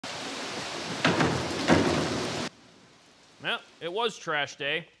Well, it was trash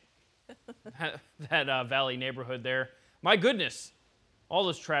day. that Valley neighborhood there. My goodness, all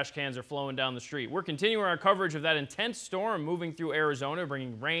those trash cans are flowing down the street. We're continuing our coverage of that intense storm moving through Arizona,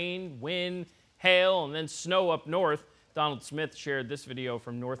 bringing rain, wind, hail, and then snow up north. Donald Smith shared this video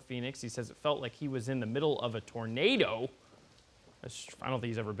from North Phoenix. He says it felt like he was in the middle of a tornado. I don't think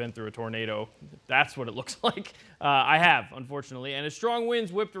he's ever been through a tornado. That's what it looks like. I have, unfortunately. And as strong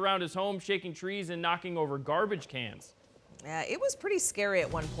winds whipped around his home, shaking trees and knocking over garbage cans. Yeah, it was pretty scary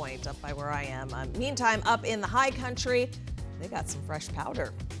at one point up by where I am. Meantime, up in the high country, they got some fresh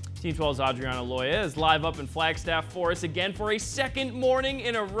powder. Team 12's Adriana Loya is live up in Flagstaff for us again for a second morning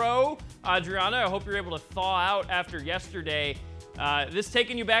in a row. Adriana, I hope you're able to thaw out after yesterday. This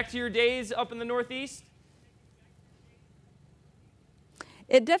taking you back to your days up in the Northeast?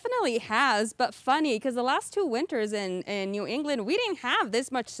 It definitely has, but funny because the last 2 winters in New England, we didn't have this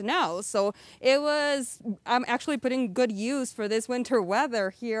much snow. So I'm actually putting good use for this winter weather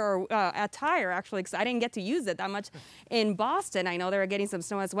here at Tyre, actually, because I didn't get to use it that much in Boston. I know they're getting some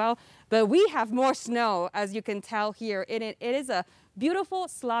snow as well, but we have more snow, as you can tell here. It is a beautiful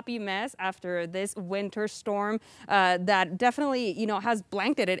sloppy mess after this winter storm that definitely, has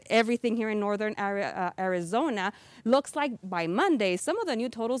blanketed everything here in northern Arizona. Looks like by Monday, some of the new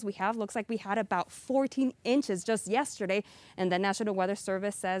totals we have looks like we had about 14 inches just yesterday, and the National Weather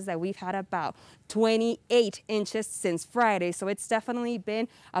Service says that we've had about 28 inches since Friday. So it's definitely been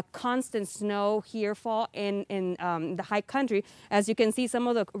a constant snow here fall in the high country. As you can see, some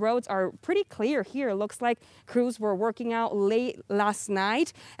of the roads are pretty clear here. Looks like crews were working out late last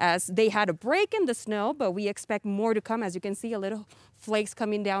night as they had a break in the snow, but we expect more to come. As you can see, a little flakes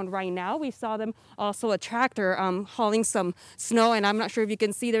coming down right now. We saw them also a tractor hauling some snow, and I'm not sure if you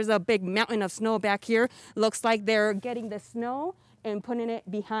can see there's a big mountain of snow back here. Looks like they're getting the snow and putting it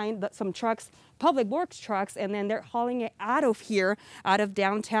behind some trucks, public works trucks, and then they're hauling it out of here, out of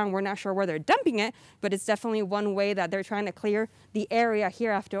downtown. We're not sure where they're dumping it, but it's definitely one way that they're trying to clear the area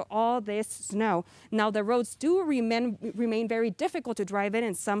here after all this snow. Now, the roads do remain very difficult to drive in,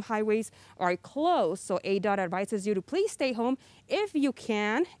 and some highways are closed. So ADOT advises you to please stay home if you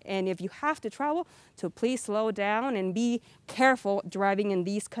can, and if you have to travel, to please slow down and be careful driving in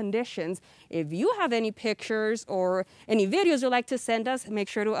these conditions. If you have any pictures or any videos you'd like to send us, make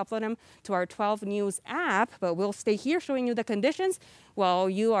sure to upload them to our 12 News app, but we'll stay here showing you the conditions while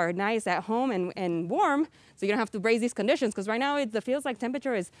you are nice at home and warm, so you don't have to brace these conditions, because right now it feels like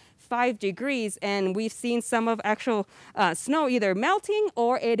temperature is 5 degrees, and we've seen some of actual snow either melting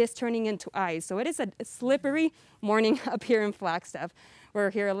or it is turning into ice. So it is a slippery morning up here in Flagstaff. We're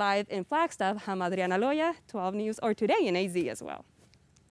here live in Flagstaff. I'm Adriana Loya, 12 News, or Today in AZ as well.